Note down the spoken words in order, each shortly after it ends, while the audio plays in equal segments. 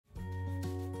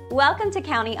Welcome to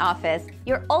County Office,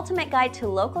 your ultimate guide to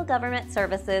local government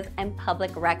services and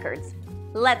public records.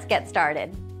 Let's get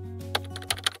started.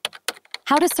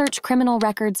 How to search criminal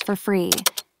records for free.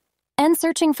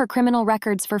 Searching for criminal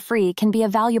records for free can be a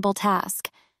valuable task.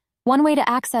 One way to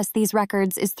access these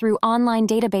records is through online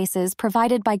databases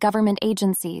provided by government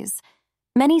agencies.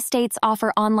 Many states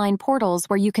offer online portals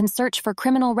where you can search for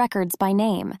criminal records by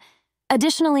name.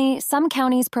 Additionally, some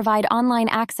counties provide online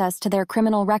access to their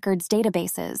criminal records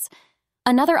databases.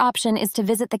 Another option is to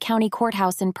visit the county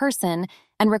courthouse in person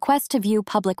and request to view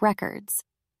public records.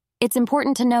 It's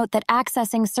important to note that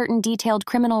accessing certain detailed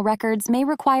criminal records may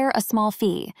require a small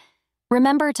fee.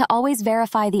 Remember to always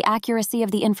verify the accuracy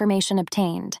of the information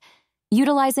obtained.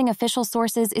 Utilizing official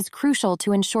sources is crucial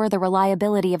to ensure the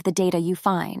reliability of the data you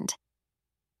find.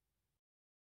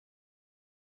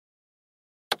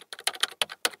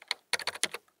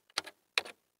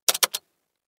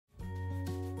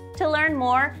 To learn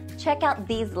more, check out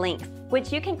these links,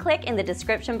 which you can click in the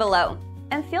description below.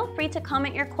 And feel free to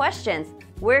comment your questions.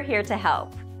 We're here to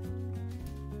help.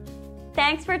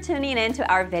 Thanks for tuning in to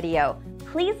our video.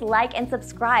 Please like and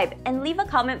subscribe and leave a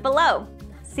comment below.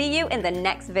 See you in the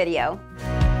next video.